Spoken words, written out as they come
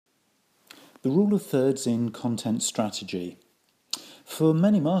The rule of thirds in content strategy. For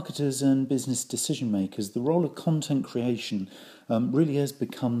many marketers and business decision makers, the role of content creation really has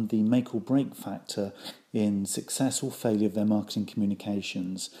become the make or break factor in success or failure of their marketing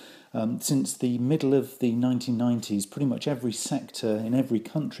communications. Since the middle of the 1990s, pretty much every sector in every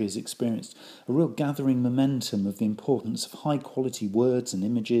country has experienced a real gathering momentum of the importance of high quality words and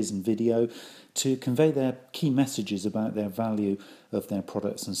images and video to convey their key messages about their value of their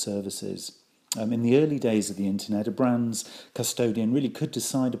products and services. In the early days of the internet, a brand's custodian really could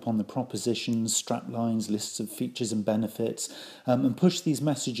decide upon the propositions, straplines, lists of features and benefits, and push these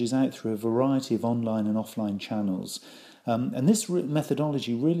messages out through a variety of online and offline channels. And this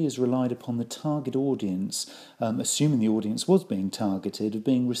methodology really has relied upon the target audience, assuming the audience was being targeted, of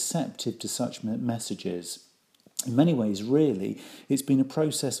being receptive to such messages. In many ways, really, it's been a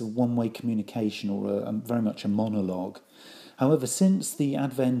process of one-way communication, or very much a monologue. However, since the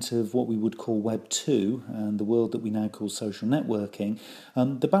advent of what we would call Web 2 and the world that we now call social networking,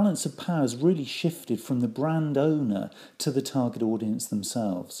 the balance of power has really shifted from the brand owner to the target audience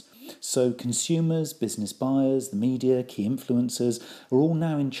themselves. So consumers, business buyers, the media, key influencers are all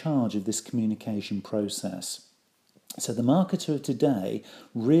now in charge of this communication process. So the marketer of today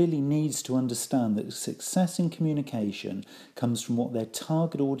really needs to understand that success in communication comes from what their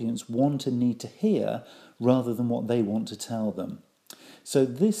target audience want and need to hear rather than what they want to tell them. So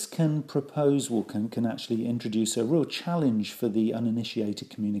this can actually introduce a real challenge for the uninitiated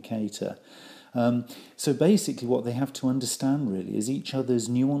communicator. So basically what they have to understand really is each other's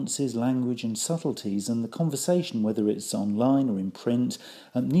nuances, language and subtleties, and the conversation, whether it's online or in print,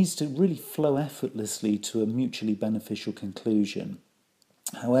 needs to really flow effortlessly to a mutually beneficial conclusion.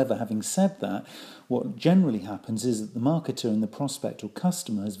 However, having said that, what generally happens is that the marketer and the prospect or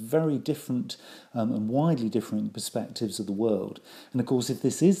customer has very different and widely different perspectives of the world. And of course, if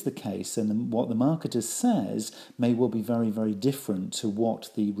this is the case, then what the marketer says may well be very, very different to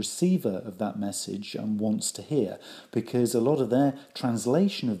what the receiver of that message wants to hear, because a lot of their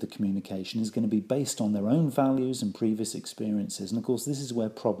translation of the communication is going to be based on their own values and previous experiences. And of course, this is where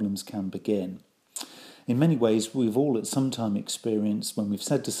problems can begin. In many ways, we've all at some time experienced when we've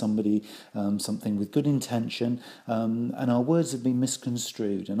said to somebody something with good intention and our words have been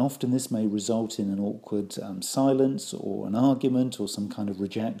misconstrued, and often this may result in an awkward silence or an argument or some kind of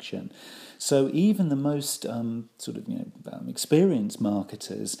rejection. So even the most experienced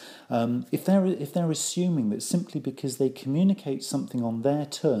marketers, if they're assuming that simply because they communicate something on their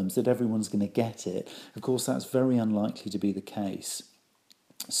terms that everyone's going to get it, of course that's very unlikely to be the case.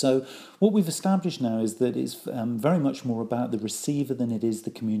 So what we've established now is that it's very much more about the receiver than it is the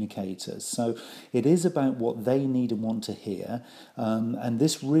communicator. So it is about what they need and want to hear, and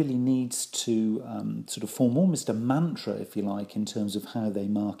this really needs to sort of form almost a mantra, if you like, in terms of how they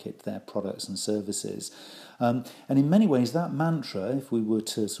market their products and services. And in many ways, that mantra, if we were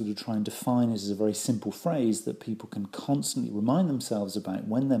to sort of try and define it as a very simple phrase that people can constantly remind themselves about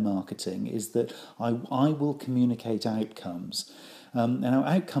when they're marketing, is that I will communicate outcomes. And our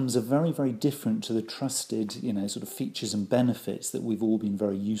outcomes are very, very different to the trusted, sort of features and benefits that we've all been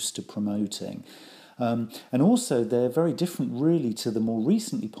very used to promoting. And also, they're very different, really, to the more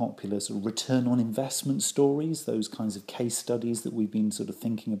recently popular sort of return on investment stories, those kinds of case studies that we've been sort of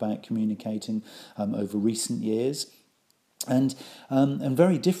thinking about communicating over recent years. And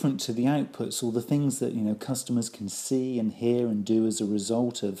very different to the outputs or the things that customers can see and hear and do as a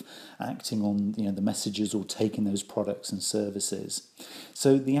result of acting on the messages or taking those products and services.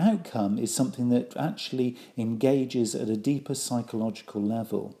 So the outcome is something that actually engages at a deeper psychological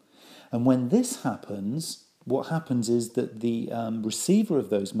level. And when this happens, what happens is that the receiver of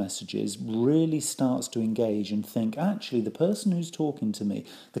those messages really starts to engage and think, actually, the person who's talking to me,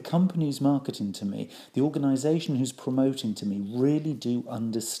 the company who's marketing to me, the organisation who's promoting to me really do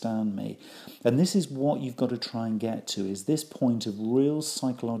understand me. And this is what you've got to try and get to, is this point of real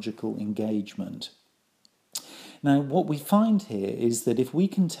psychological engagement. Now, what we find here is that if we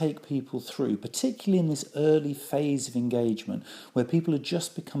can take people through, particularly in this early phase of engagement, where people are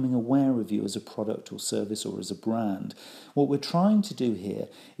just becoming aware of you as a product or service or as a brand, what we're trying to do here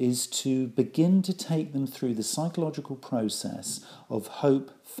is to begin to take them through the psychological process of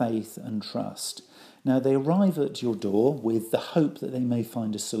hope, faith, and trust. Now, they arrive at your door with the hope that they may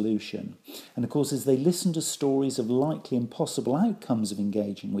find a solution. And of course, as they listen to stories of likely and possible outcomes of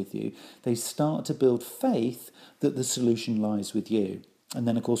engaging with you, they start to build faith that the solution lies with you. And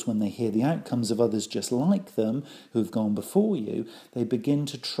then, of course, when they hear the outcomes of others just like them who have gone before you, they begin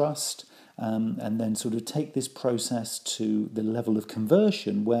to trust and then sort of take this process to the level of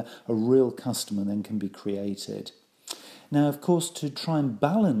conversion where a real customer then can be created. Now, of course, to try and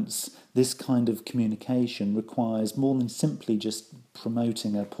balance this kind of communication requires more than simply just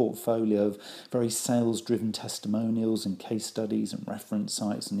promoting a portfolio of very sales-driven testimonials and case studies and reference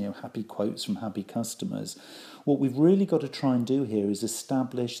sites and happy quotes from happy customers. What we've really got to try and do here is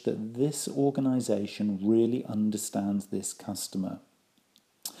establish that this organisation really understands this customer.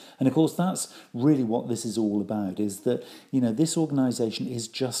 And of course, that's really what this is all about, is that, this organisation is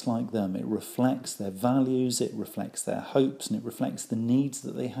just like them. It reflects their values, it reflects their hopes, and it reflects the needs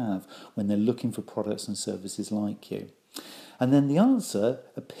that they have when they're looking for products and services like you. And then the answer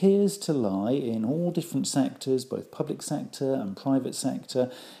appears to lie in all different sectors, both public sector and private sector.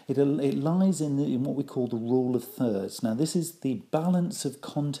 It lies in what we call the rule of thirds. Now, this is the balance of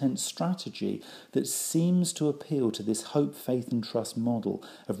content strategy that seems to appeal to this hope, faith and trust model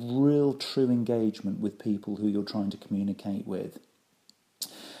of real, true engagement with people who you're trying to communicate with.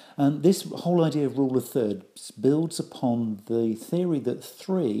 And this whole idea of rule of thirds builds upon the theory that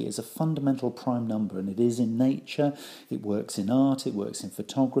 3 is a fundamental prime number, and it is in nature, it works in art, it works in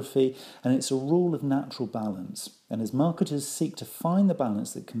photography, and it's a rule of natural balance. And as marketers seek to find the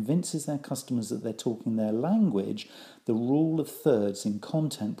balance that convinces their customers that they're talking their language, the rule of thirds in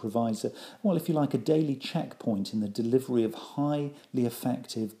content provides if you like, a daily checkpoint in the delivery of highly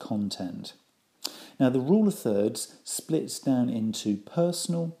effective content. Now, the rule of thirds splits down into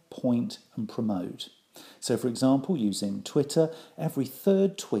personal, point and promote. So, for example, using Twitter, every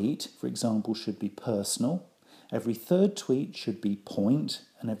third tweet, for example, should be personal, every third tweet should be point,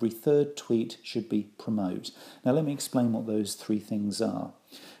 and every third tweet should be promote. Now, let me explain what those 3 things are.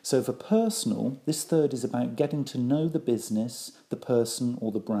 So, for personal, this third is about getting to know the business, the person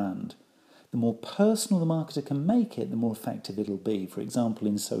or the brand. The more personal the marketer can make it, the more effective it'll be. For example,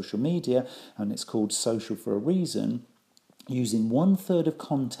 in social media, and it's called social for a reason, using 1/3 of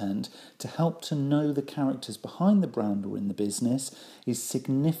content to help to know the characters behind the brand or in the business is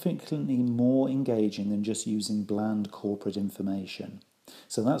significantly more engaging than just using bland corporate information.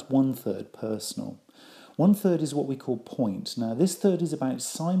 So that's 1/3 personal. 1/3 is what we call point. Now, this third is about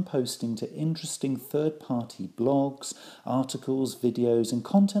signposting to interesting third-party blogs, articles, videos, and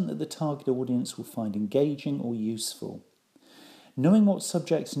content that the target audience will find engaging or useful. Knowing what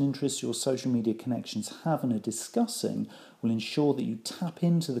subjects and interests your social media connections have and are discussing will ensure that you tap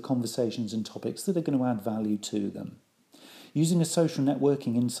into the conversations and topics that are going to add value to them. Using a social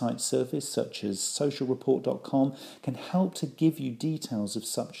networking insight service such as socialreport.com can help to give you details of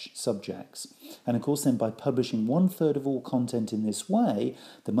such subjects. And of course then by publishing 1/3 of all content in this way,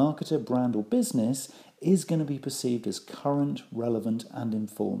 the marketer, brand or business is going to be perceived as current, relevant and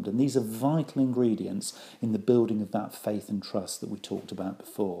informed. And these are vital ingredients in the building of that faith and trust that we talked about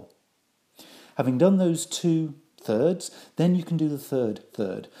before. Having done those 2/3, then you can do the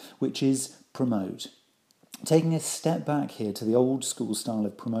third, which is promote. Taking a step back here to the old school style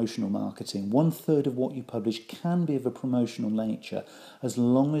of promotional marketing, 1/3 of what you publish can be of a promotional nature as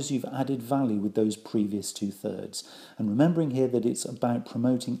long as you've added value with those previous 2/3. And remembering here that it's about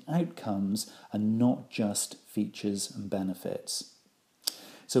promoting outcomes and not just features and benefits.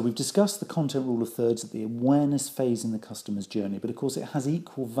 So we've discussed the content rule of thirds at the awareness phase in the customer's journey, but of course it has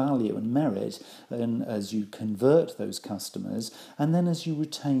equal value and merit as you convert those customers and then as you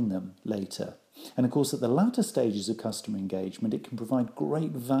retain them later. And of course, at the latter stages of customer engagement, it can provide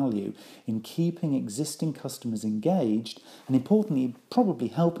great value in keeping existing customers engaged and, importantly, probably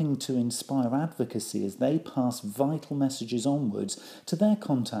helping to inspire advocacy as they pass vital messages onwards to their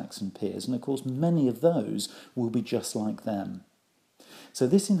contacts and peers. And of course, many of those will be just like them. So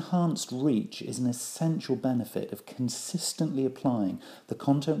this enhanced reach is an essential benefit of consistently applying the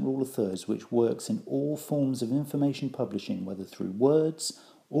content rule of thirds, which works in all forms of information publishing, whether through words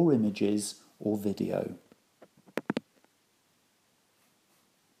or images or video.